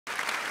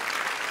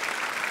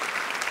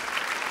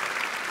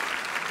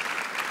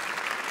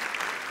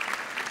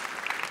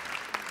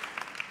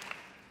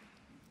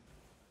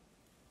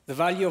The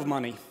value of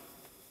money.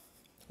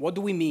 What do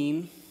we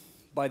mean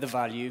by the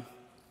value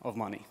of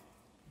money?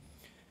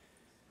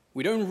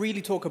 We don't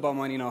really talk about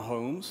money in our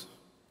homes,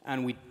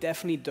 and we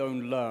definitely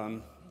don't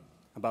learn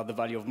about the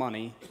value of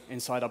money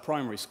inside our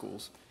primary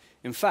schools.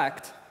 In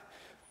fact,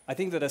 I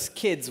think that as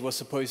kids we're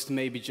supposed to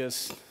maybe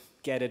just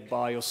get it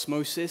by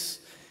osmosis,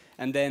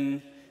 and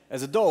then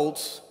as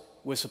adults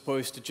we're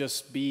supposed to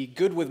just be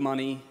good with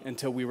money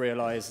until we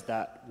realize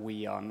that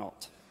we are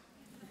not.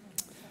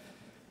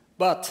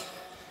 But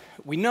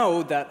we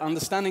know that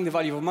understanding the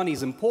value of money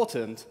is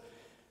important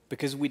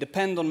because we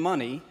depend on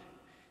money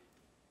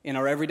in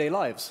our everyday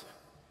lives.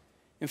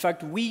 In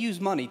fact, we use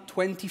money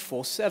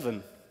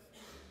 24/7.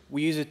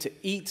 We use it to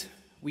eat,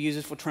 we use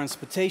it for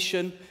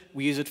transportation,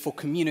 we use it for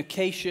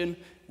communication,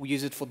 we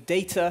use it for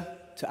data,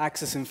 to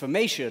access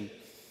information.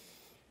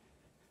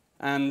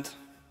 And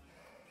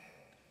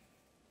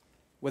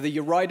whether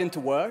your ride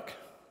into work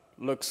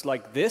looks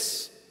like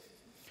this,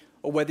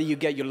 or whether you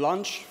get your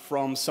lunch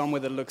from somewhere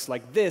that looks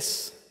like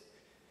this,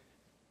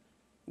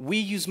 we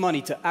use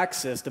money to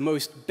access the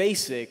most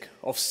basic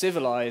of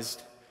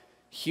civilized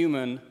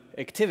human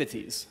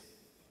activities.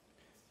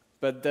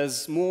 But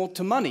there's more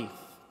to money.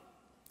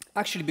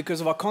 Actually, because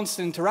of our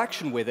constant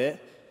interaction with it,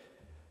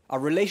 our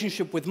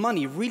relationship with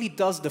money really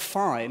does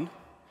define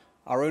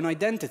our own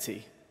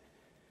identity.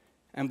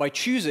 And by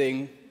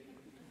choosing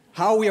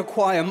how we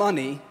acquire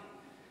money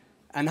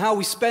and how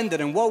we spend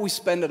it and what we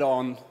spend it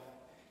on,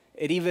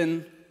 it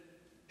even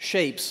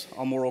shapes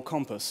our moral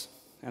compass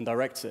and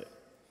directs it.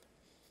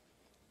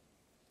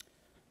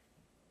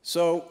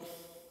 So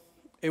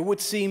it would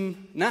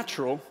seem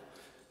natural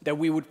that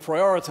we would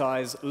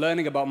prioritize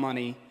learning about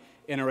money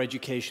in our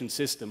education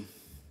system,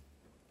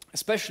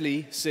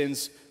 especially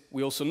since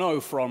we also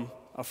know from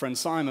our friend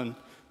Simon,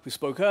 who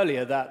spoke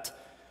earlier, that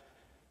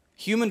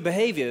human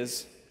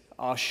behaviors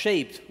are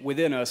shaped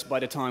within us by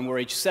the time we're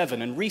age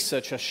 7, and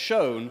research has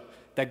shown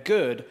that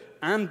good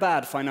and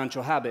bad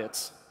financial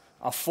habits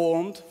are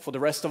formed for the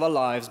rest of our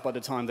lives by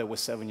the time that we're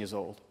 7 years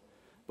old.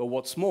 But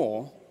what's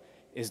more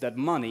is that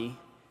money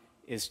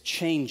is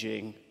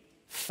changing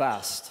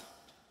fast.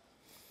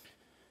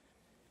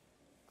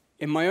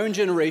 In my own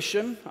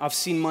generation, I've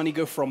seen money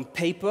go from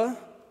paper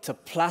to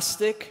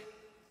plastic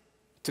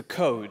to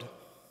code.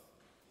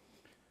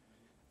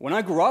 When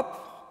I grew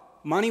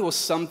up, money was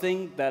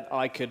something that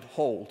I could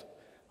hold.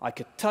 I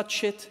could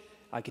touch it,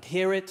 I could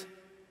hear it,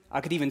 I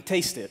could even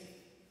taste it.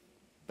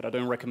 But I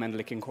don't recommend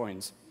licking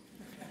coins.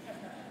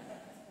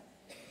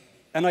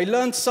 And I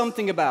learned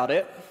something about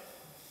it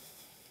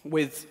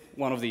with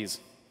one of these,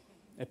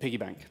 a piggy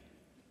bank.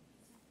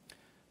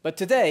 But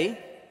today,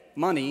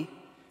 money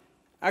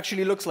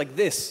actually looks like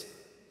this.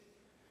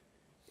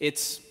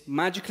 It's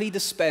magically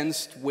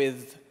dispensed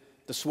with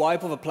the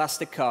swipe of a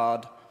plastic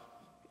card,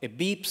 it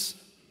beeps,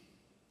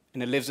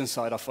 and it lives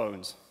inside our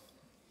phones.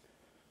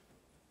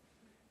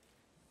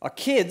 Our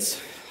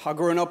kids are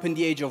growing up in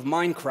the age of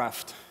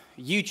Minecraft,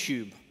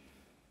 YouTube,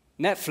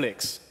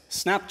 Netflix,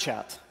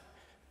 Snapchat,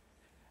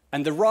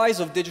 and the rise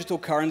of digital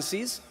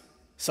currencies,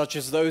 such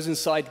as those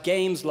inside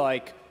games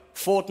like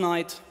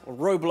Fortnite or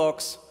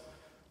Roblox,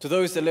 to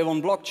those that live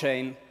on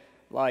blockchain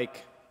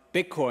like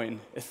Bitcoin,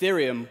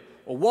 Ethereum,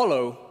 or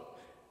Wallow,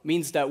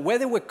 means that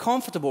whether we're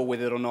comfortable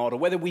with it or not, or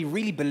whether we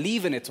really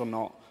believe in it or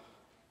not,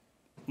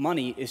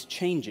 money is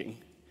changing.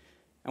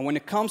 And when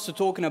it comes to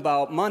talking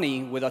about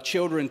money with our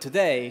children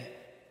today,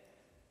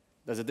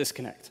 there's a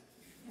disconnect.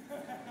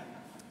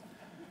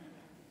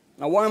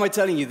 Now, why am I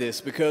telling you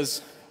this?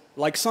 Because,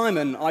 like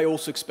Simon, I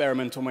also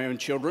experiment on my own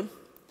children.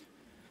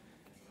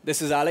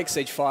 This is Alex,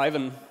 age 5,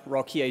 and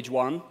Rocky, age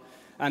 1.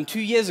 And 2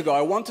 years ago,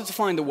 I wanted to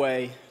find a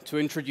way to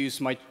introduce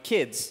my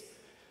kids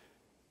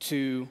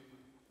to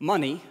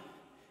money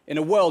in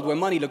a world where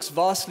money looks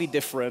vastly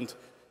different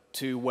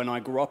to when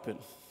I grew up in.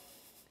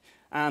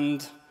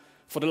 And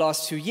for the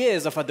last 2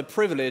 years, I've had the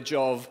privilege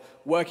of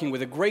working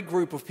with a great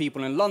group of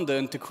people in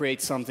London to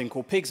create something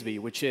called Pigsby,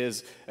 which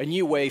is a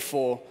new way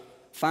for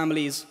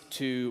families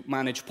to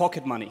manage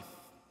pocket money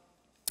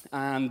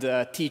and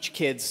teach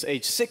kids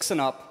age 6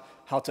 and up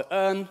how to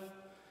earn,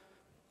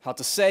 how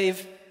to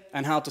save,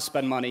 and how to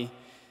spend money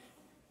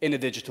in a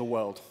digital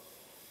world.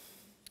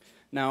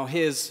 Now,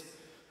 here's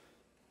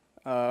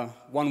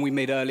one we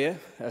made earlier,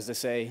 as they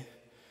say.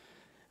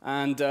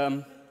 And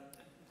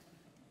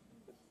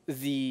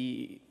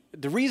the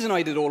reason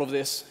I did all of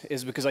this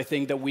is because I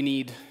think that we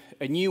need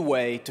a new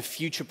way to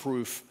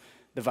future-proof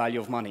the value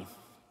of money.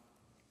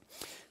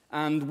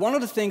 And one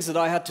of the things that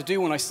I had to do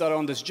when I started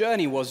on this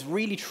journey was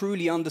really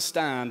truly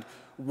understand,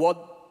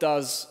 what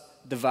does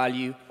the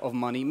value of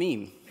money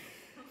mean?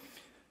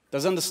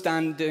 Does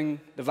understanding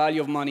the value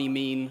of money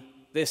mean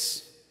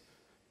this?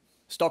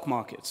 Stock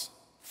markets,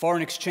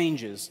 foreign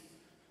exchanges,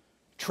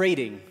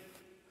 trading,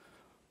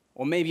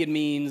 or maybe it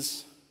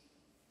means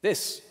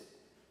this.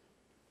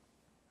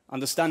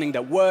 Understanding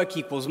that work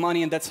equals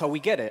money and that's how we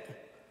get it.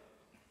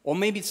 Or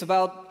maybe it's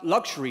about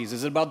luxuries.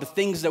 Is it about the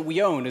things that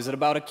we own? Is it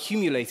about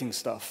accumulating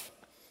stuff?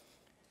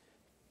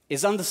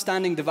 Is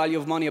understanding the value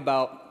of money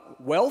about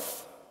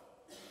wealth?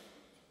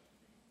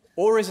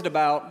 Or is it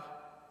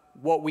about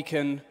what we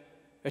can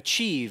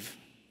achieve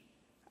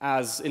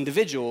as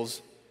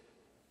individuals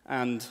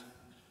and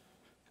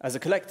as a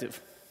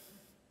collective.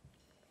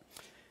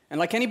 And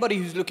like anybody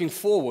who's looking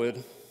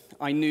forward,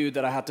 I knew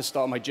that I had to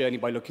start my journey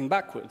by looking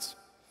backwards.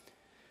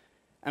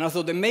 And I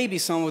thought that maybe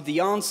some of the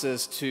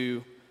answers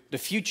to the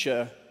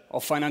future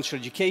of financial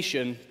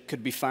education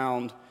could be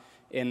found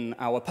in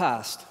our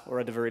past, or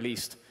at the very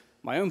least,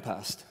 my own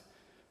past.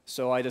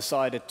 So I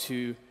decided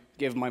to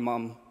give my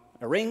mum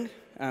a ring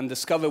and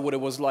discover what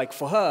it was like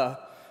for her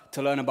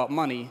to learn about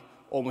money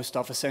almost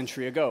half a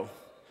century ago.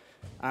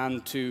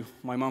 And to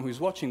my mum who's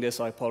watching this,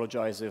 I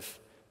apologize if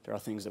there are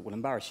things that will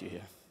embarrass you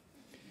here.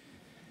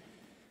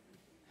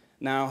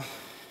 Now,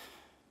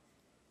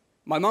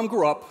 my mum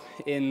grew up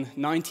in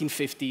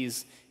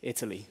 1950s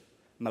Italy,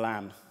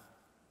 Milan.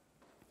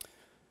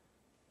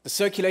 The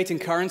circulating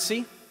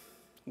currency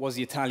was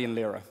the Italian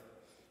lira.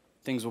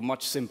 Things were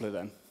much simpler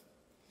then.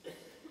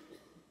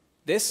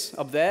 This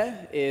up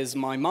there is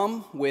my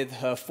mum with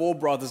her 4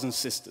 brothers and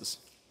sisters.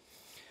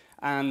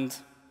 And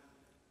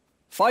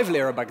 5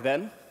 lira back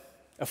then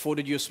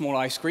afforded you a small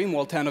ice cream,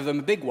 while 10 of them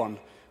a big one,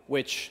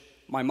 which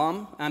my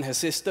mum and her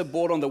sister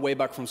bought on the way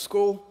back from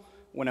school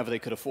whenever they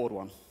could afford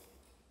one.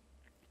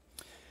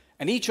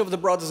 And each of the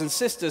brothers and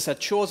sisters had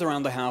chores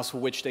around the house for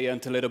which they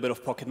earned a little bit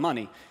of pocket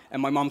money.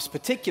 And my mum's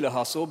particular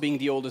hustle, being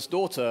the oldest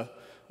daughter,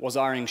 was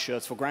ironing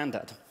shirts for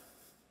Granddad.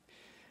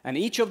 And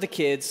each of the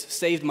kids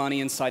saved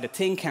money inside a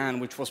tin can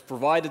which was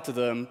provided to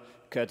them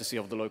courtesy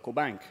of the local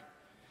bank.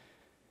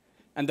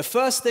 And the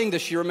first thing that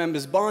she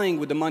remembers buying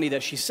with the money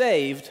that she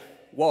saved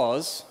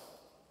was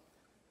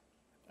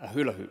a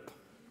hula hoop.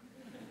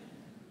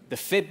 The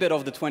Fitbit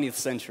of the 20th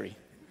century,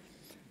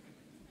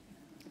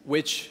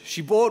 which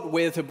she bought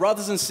with her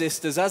brothers and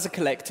sisters as a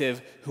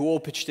collective who all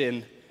pitched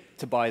in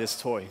to buy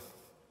this toy.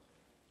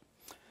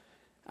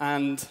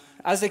 And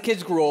as the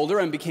kids grew older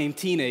and became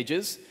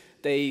teenagers,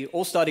 they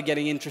all started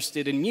getting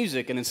interested in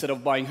music, and instead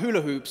of buying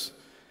hula hoops,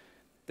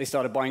 they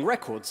started buying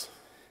records.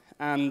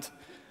 And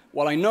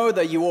while I know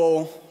that you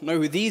all know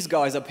who these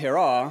guys up here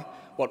are,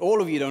 what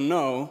all of you don't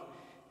know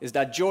is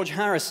that George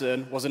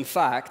Harrison was, in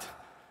fact,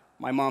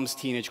 my mom's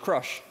teenage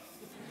crush.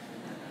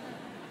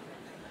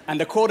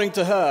 And according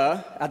to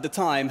her, at the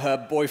time, her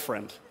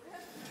boyfriend.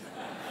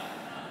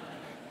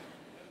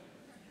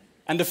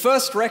 And the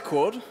first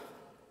record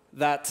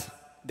that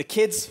the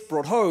kids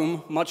brought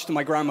home, much to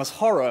my grandma's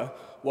horror,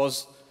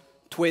 was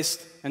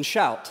Twist and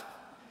Shout.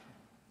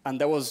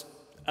 And there was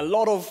a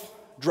lot of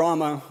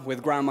drama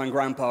with grandma and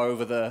grandpa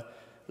over the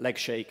leg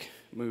shake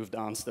move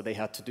dance that they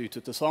had to do to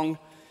the song.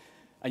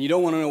 And you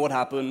don't want to know what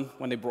happened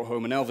when they brought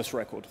home an Elvis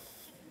record.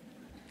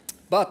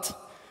 But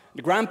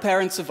the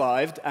grandparents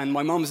survived, and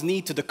my mom's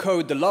need to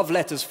decode the love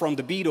letters from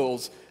the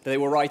Beatles that they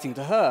were writing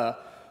to her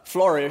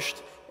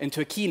flourished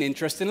into a keen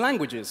interest in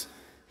languages.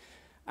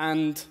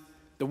 And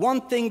the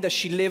one thing that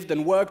she lived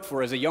and worked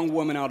for as a young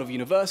woman out of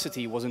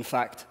university was, in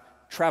fact,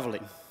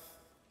 traveling.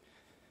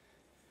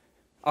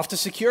 After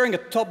securing a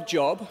top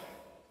job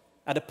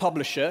at a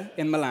publisher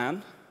in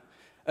Milan,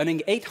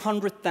 earning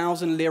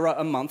 800,000 lira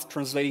a month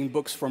translating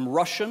books from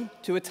Russian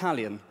to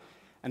Italian,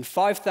 and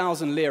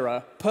 5,000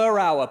 lira per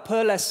hour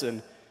per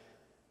lesson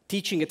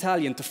teaching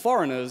Italian to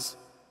foreigners,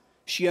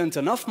 she earned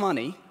enough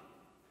money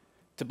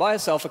to buy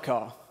herself a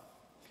car,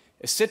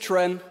 a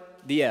Citroën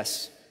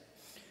DS,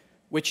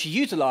 which she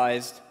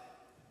utilized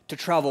to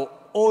travel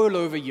all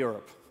over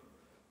Europe,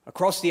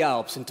 across the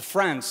Alps, into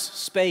France,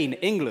 Spain,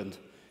 England,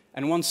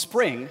 and one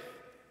spring,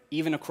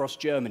 even across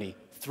Germany,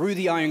 through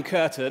the Iron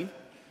Curtain,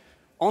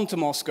 onto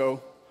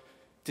Moscow,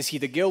 to see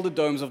the gilded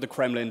domes of the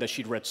Kremlin that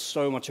she'd read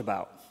so much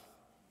about.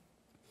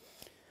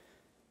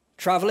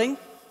 Traveling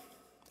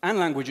and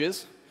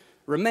languages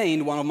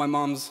remained one of my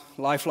mom's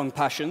lifelong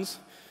passions,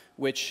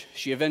 which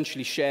she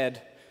eventually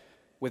shared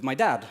with my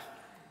dad,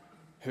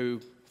 who,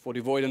 for the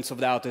avoidance of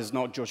doubt, is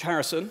not George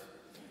Harrison,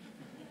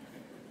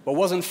 but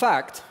was in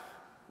fact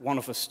one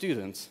of her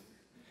students.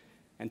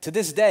 And to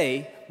this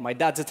day, my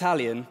dad's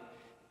Italian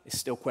is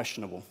still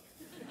questionable.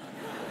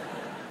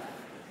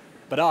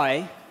 But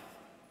I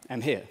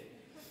am here.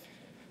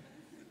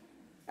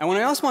 And when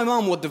I asked my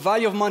mom what the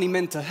value of money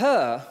meant to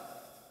her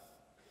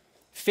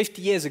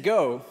 50 years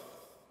ago,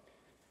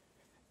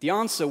 the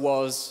answer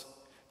was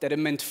that it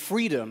meant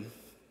freedom.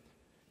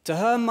 To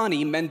her,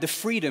 money meant the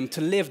freedom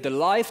to live the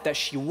life that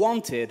she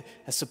wanted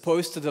as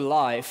opposed to the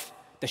life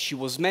that she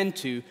was meant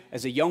to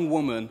as a young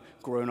woman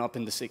growing up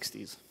in the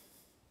 60s.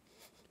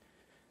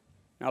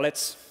 Now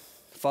let's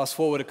fast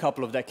forward a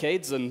couple of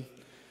decades, and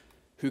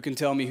who can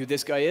tell me who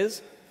this guy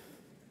is?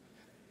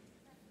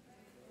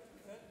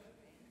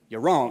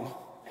 You're wrong.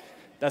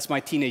 That's my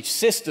teenage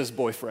sister's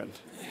boyfriend.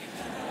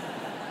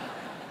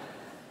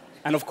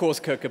 And of course,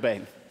 Kurt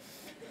Cobain.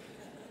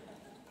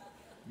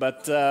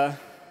 But,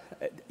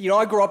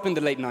 I grew up in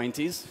the late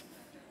 90s.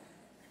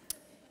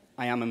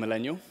 I am a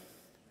millennial.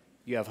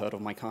 You have heard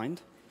of my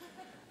kind.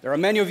 There are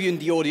many of you in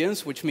the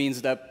audience, which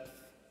means that,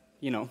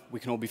 we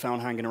can all be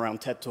found hanging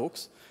around TED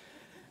Talks.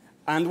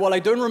 And while I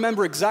don't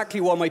remember exactly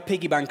what my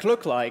piggy bank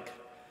looked like,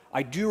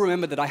 I do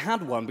remember that I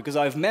had one because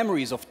I have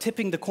memories of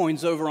tipping the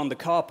coins over on the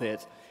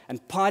carpet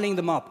and piling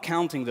them up,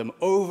 counting them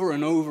over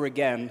and over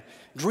again,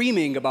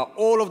 dreaming about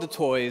all of the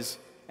toys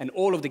and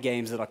all of the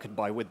games that I could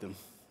buy with them.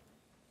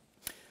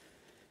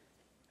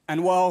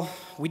 And while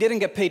we didn't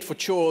get paid for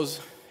chores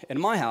in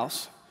my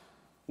house,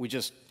 we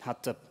just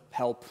had to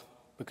help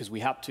because we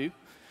had to,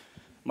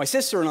 my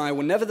sister and I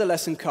were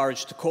nevertheless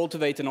encouraged to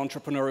cultivate an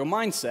entrepreneurial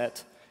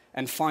mindset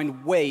and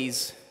find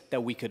ways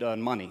that we could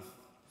earn money.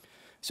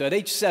 So at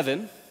age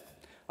 7,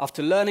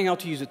 after learning how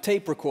to use a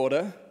tape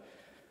recorder,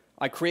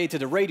 I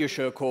created a radio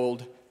show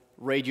called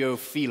Radio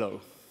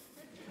Philo,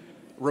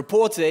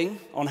 reporting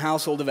on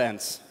household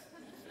events.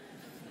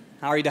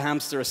 Harry the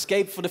hamster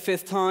escaped for the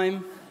 5th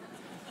time,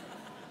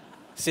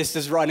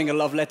 sisters writing a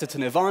love letter to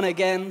Nirvana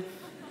again,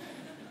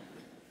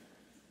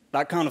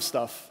 that kind of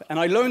stuff. And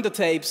I loaned the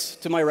tapes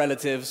to my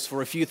relatives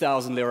for a few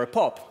thousand lira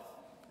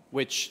pop,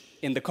 which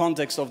in the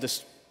context of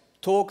this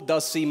talk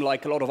does seem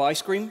like a lot of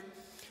ice cream,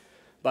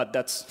 but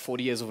that's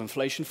 40 years of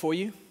inflation for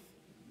you.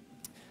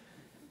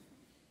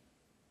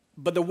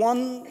 But the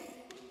one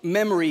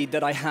memory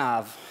that I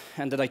have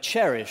and that I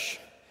cherish,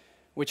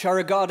 which I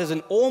regard as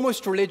an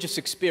almost religious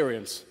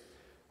experience,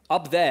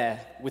 up there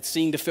with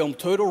seeing the film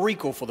Total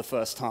Recall for the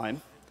first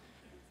time,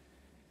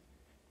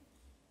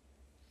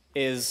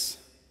 is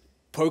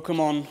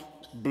Pokemon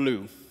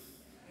Blue.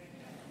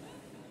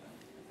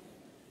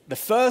 The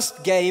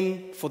first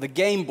game for the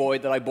Game Boy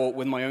that I bought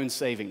with my own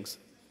savings.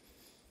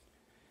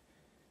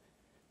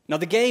 Now,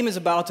 the game is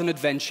about an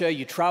adventure.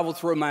 You travel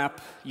through a map,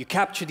 you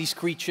capture these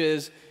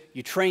creatures,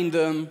 you train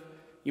them,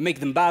 you make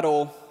them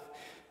battle,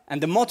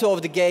 and the motto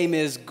of the game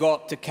is,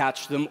 got to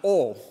catch them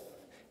all.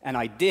 And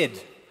I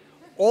did.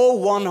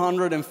 All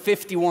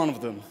 151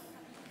 of them.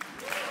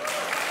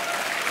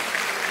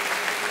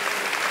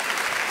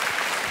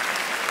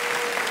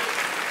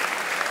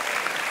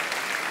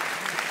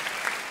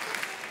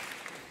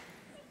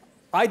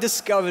 I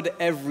discovered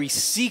every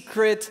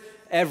secret,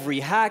 every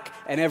hack,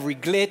 and every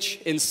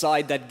glitch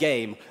inside that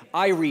game.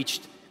 I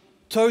reached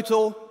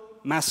total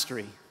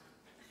mastery.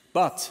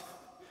 But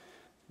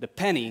the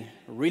penny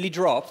really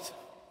dropped,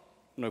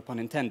 no pun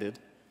intended,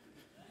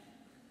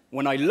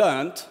 when I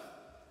learned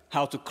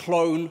how to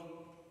clone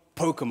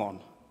Pokemon.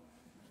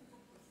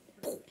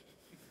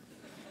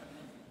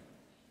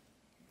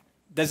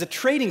 There's a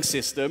trading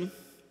system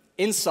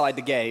inside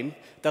the game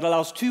that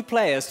allows 2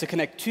 players to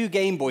connect 2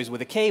 Game Boys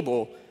with a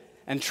cable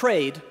and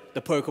trade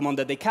the Pokemon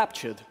that they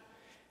captured.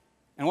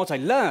 And what I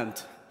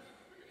learned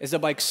is that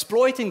by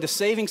exploiting the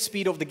saving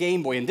speed of the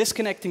Game Boy and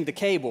disconnecting the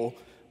cable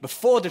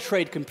before the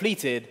trade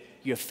completed,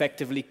 you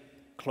effectively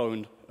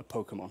cloned a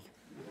Pokemon.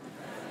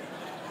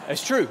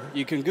 It's true,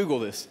 you can Google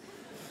this.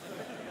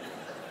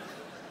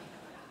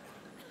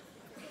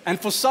 And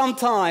for some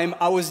time,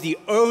 I was the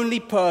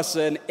only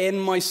person in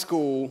my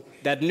school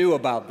that knew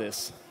about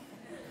this.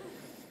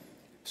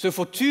 So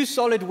for 2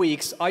 solid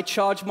weeks, I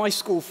charged my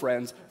school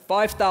friends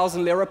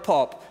 5,000 lira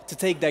pop to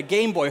take their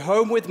Game Boy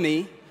home with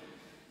me,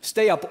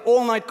 stay up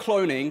all night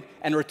cloning,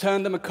 and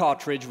return them a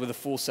cartridge with a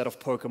full set of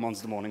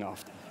Pokemons the morning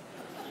after.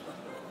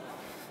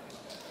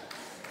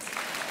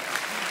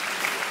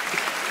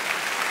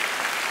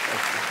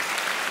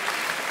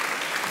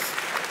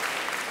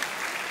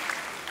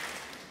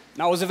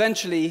 Now, I was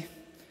eventually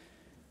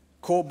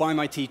caught by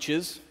my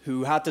teachers,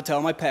 who had to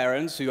tell my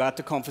parents, who had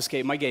to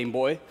confiscate my Game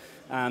Boy,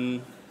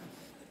 and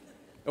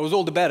it was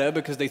all the better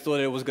because they thought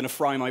it was going to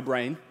fry my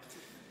brain.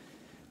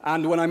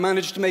 And when I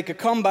managed to make a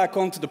comeback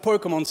onto the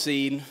Pokemon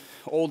scene,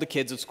 all the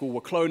kids at school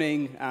were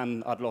cloning,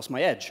 and I'd lost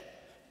my edge.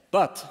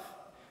 But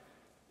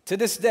to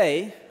this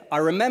day, I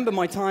remember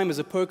my time as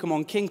a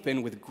Pokemon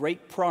kingpin with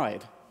great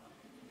pride.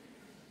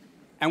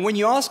 And when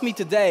you ask me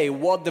today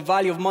what the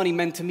value of money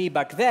meant to me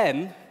back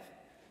then,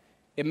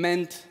 it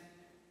meant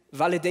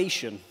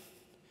validation.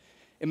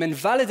 It meant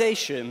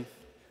validation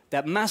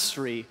that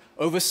mastery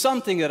over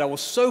something that I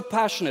was so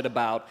passionate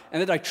about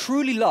and that I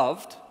truly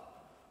loved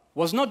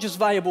was not just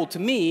valuable to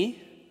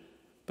me,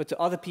 but to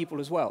other people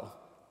as well.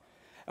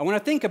 And when I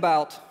think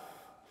about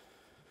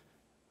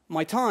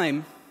my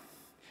time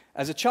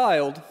as a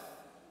child,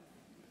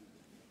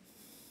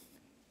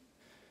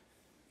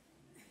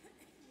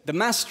 the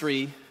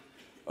mastery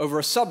over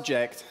a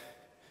subject,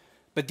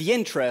 but the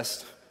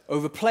interest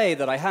over play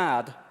that I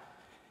had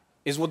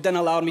is what then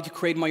allowed me to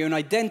create my own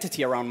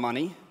identity around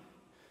money,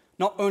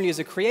 not only as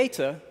a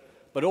creator,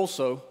 but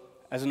also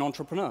as an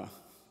entrepreneur.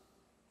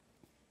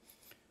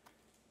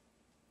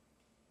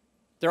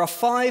 There are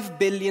 $5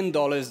 billion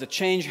that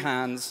change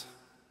hands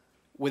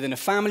within a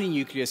family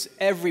nucleus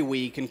every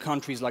week in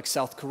countries like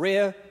South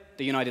Korea,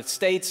 the United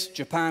States,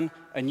 Japan,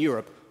 and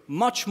Europe.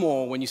 Much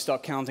more when you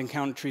start counting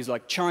countries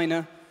like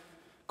China,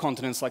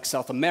 continents like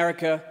South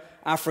America,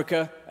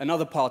 Africa, and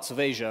other parts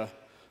of Asia,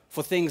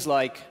 for things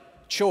like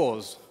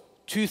chores,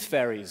 tooth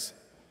fairies,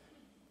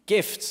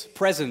 gifts,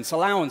 presents,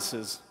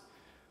 allowances.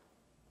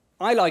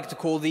 I like to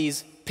call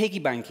these piggy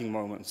banking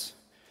moments.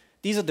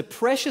 These are the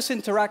precious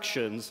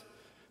interactions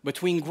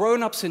between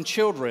grown-ups and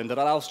children that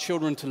allows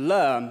children to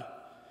learn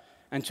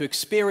and to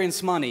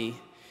experience money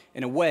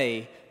in a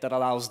way that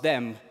allows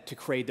them to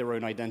create their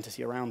own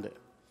identity around it.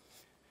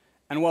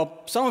 And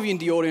while some of you in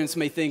the audience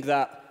may think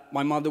that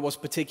my mother was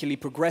particularly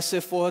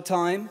progressive for her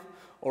time,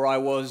 or I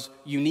was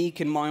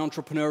unique in my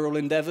entrepreneurial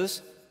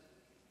endeavors,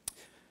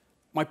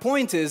 my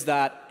point is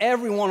that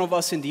every one of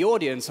us in the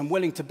audience, I'm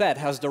willing to bet,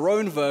 has their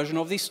own version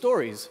of these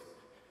stories.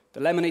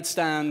 The lemonade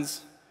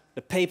stands,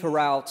 the paper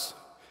routes,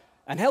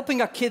 and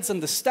helping our kids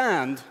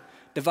understand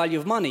the value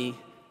of money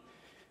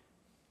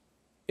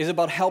is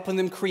about helping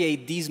them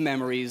create these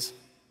memories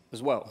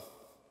as well.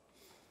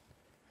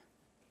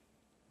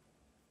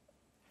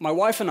 My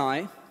wife and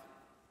I,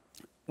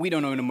 we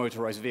don't own a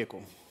motorized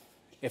vehicle.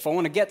 If I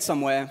want to get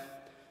somewhere,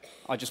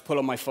 I just pull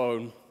on my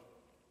phone,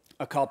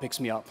 a car picks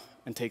me up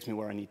and takes me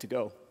where I need to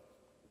go.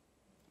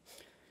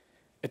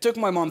 It took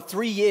my mom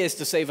 3 years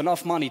to save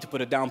enough money to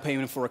put a down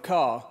payment for a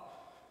car,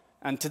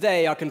 and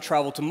today I can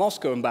travel to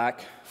Moscow and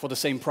back for the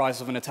same price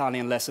of an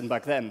Italian lesson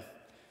back then.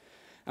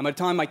 And by the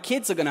time my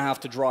kids are going to have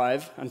to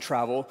drive and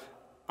travel,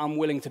 I'm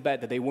willing to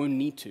bet that they won't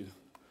need to.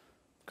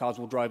 Cars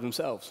will drive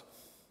themselves.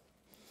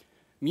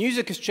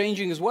 Music is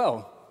changing as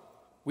well.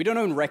 We don't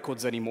own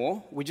records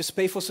anymore. We just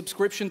pay for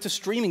subscription to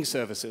streaming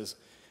services.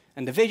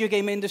 And the video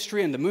game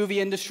industry and the movie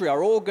industry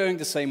are all going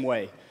the same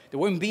way. There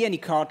won't be any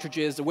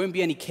cartridges, there won't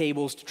be any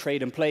cables to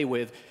trade and play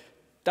with.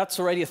 That's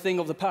already a thing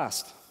of the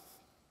past.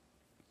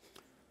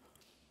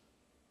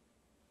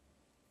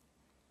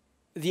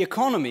 The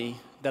economy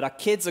that our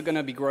kids are going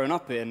to be growing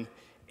up in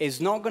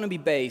is not going to be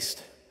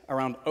based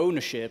around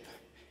ownership,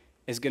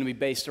 it's going to be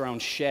based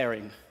around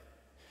sharing.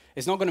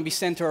 It's not going to be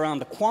centered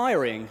around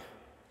acquiring,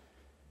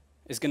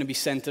 it's going to be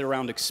centered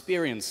around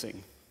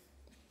experiencing.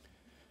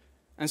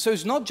 And so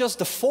it's not just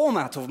the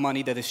format of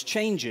money that is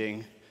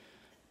changing,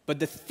 but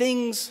the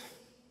things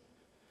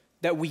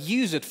that we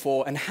use it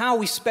for and how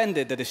we spend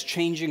it that is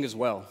changing as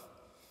well.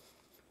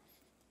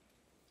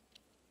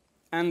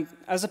 And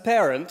as a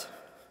parent,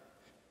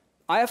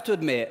 I have to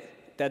admit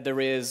that there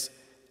is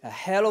a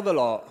hell of a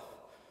lot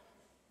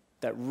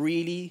that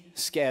really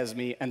scares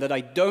me and that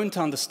I don't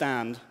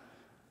understand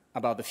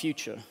about the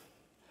future.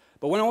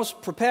 But when I was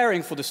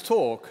preparing for this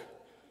talk,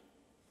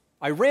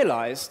 I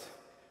realized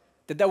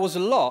that there was a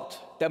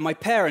lot that my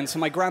parents and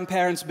my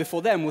grandparents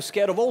before them were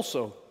scared of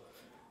also.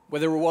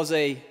 Whether it was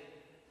a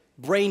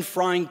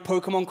brain-frying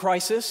Pokemon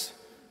crisis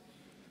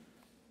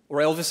or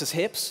Elvis's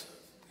hips,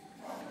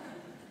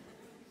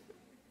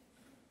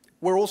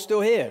 we're all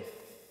still here.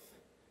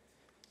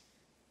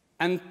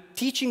 And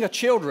teaching our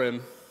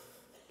children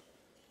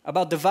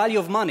about the value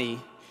of money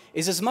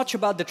is as much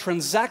about the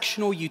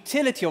transactional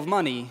utility of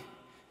money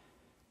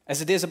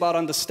as it is about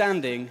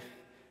understanding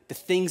the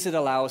things it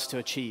allows us to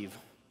achieve.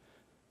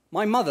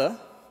 My mother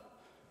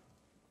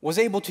was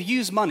able to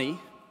use money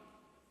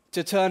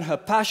to turn her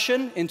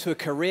passion into a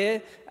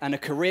career and a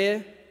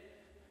career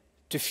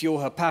to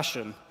fuel her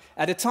passion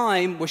at a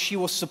time where she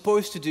was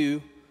supposed to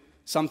do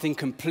something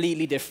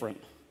completely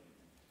different.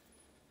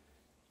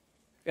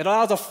 It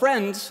allowed a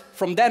friend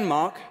from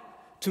Denmark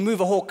to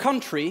move a whole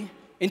country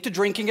into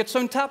drinking its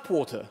own tap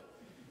water.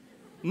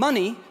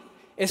 Money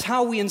is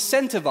how we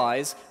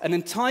incentivize an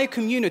entire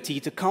community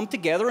to come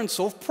together and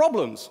solve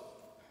problems.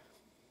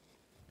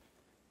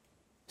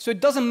 So it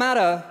doesn't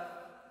matter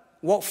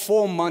what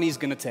form money is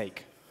going to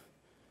take,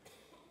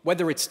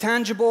 whether it's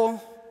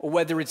tangible or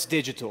whether it's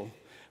digital,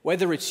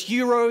 whether it's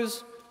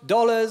euros,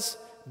 dollars,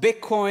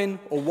 Bitcoin,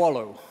 or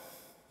Wallow.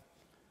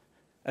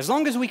 As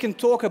long as we can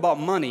talk about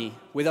money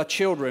with our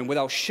children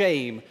without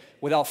shame,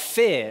 without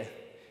fear,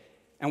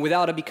 and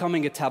without it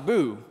becoming a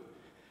taboo,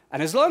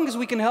 and as long as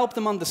we can help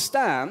them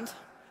understand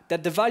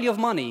that the value of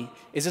money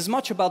is as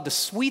much about the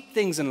sweet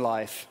things in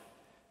life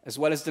as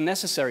well as the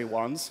necessary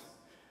ones,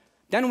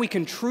 then we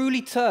can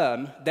truly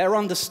turn their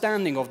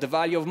understanding of the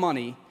value of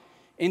money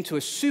into a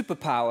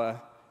superpower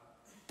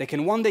they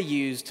can one day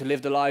use to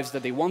live the lives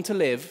that they want to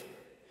live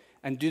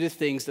and do the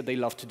things that they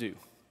love to do.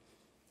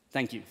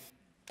 Thank you.